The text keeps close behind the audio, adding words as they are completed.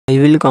I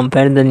will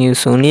compare the new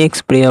Sony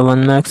Xperia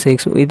 1 Mark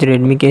 6 with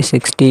Redmi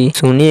K60.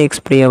 Sony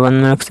Xperia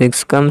 1 Mark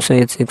 6 comes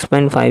with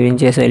 6.5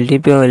 inches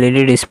LTPO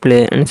OLED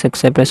display and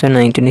success ratio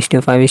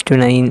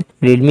 19:5:9.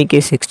 Redmi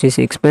K60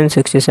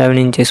 6.67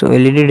 inches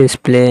OLED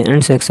display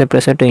and success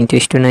ratio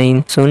 20:9.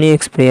 Sony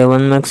Xperia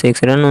 1 Mark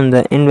 6 run on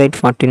the Android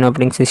 14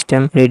 operating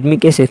system. Redmi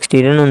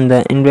K60 run on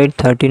the Android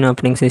 13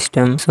 operating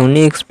system.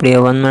 Sony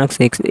Xperia 1 Mark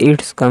 6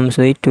 it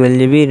comes with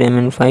 12GB RAM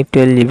and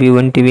 512GB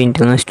 1TB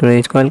internal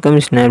storage. Qualcomm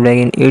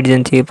Snapdragon 8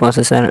 Gen 3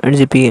 processor and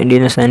GPU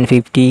Adreno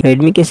 750.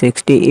 Redmi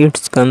K60 it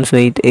comes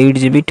with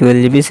 8GB,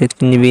 12GB,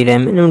 16GB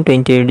RAM and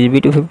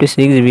 28GB,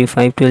 256GB,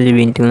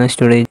 512GB internal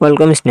storage.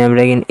 Qualcomm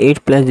Snapdragon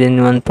 8 Plus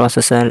Gen 1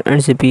 processor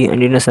and GPU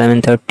Adreno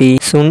 730.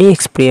 Sony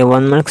Xperia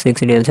 1 Mark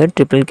 6 real set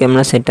triple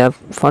camera setup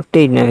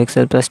 48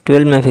 MP plus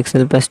 12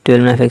 MP plus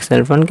 12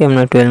 MP front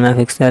camera 12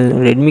 MP.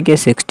 Redmi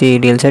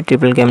K60 real set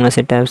triple camera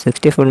setup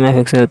 64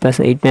 MP plus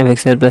 8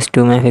 MP plus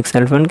 2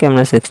 MP front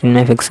camera 16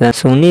 MP.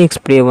 Sony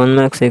Xperia 1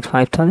 Mark 6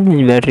 5000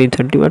 mAh battery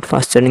 30W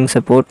fast charging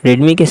support.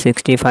 Redmi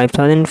K60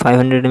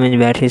 5500 mAh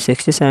battery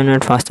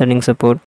 67W fast charging support.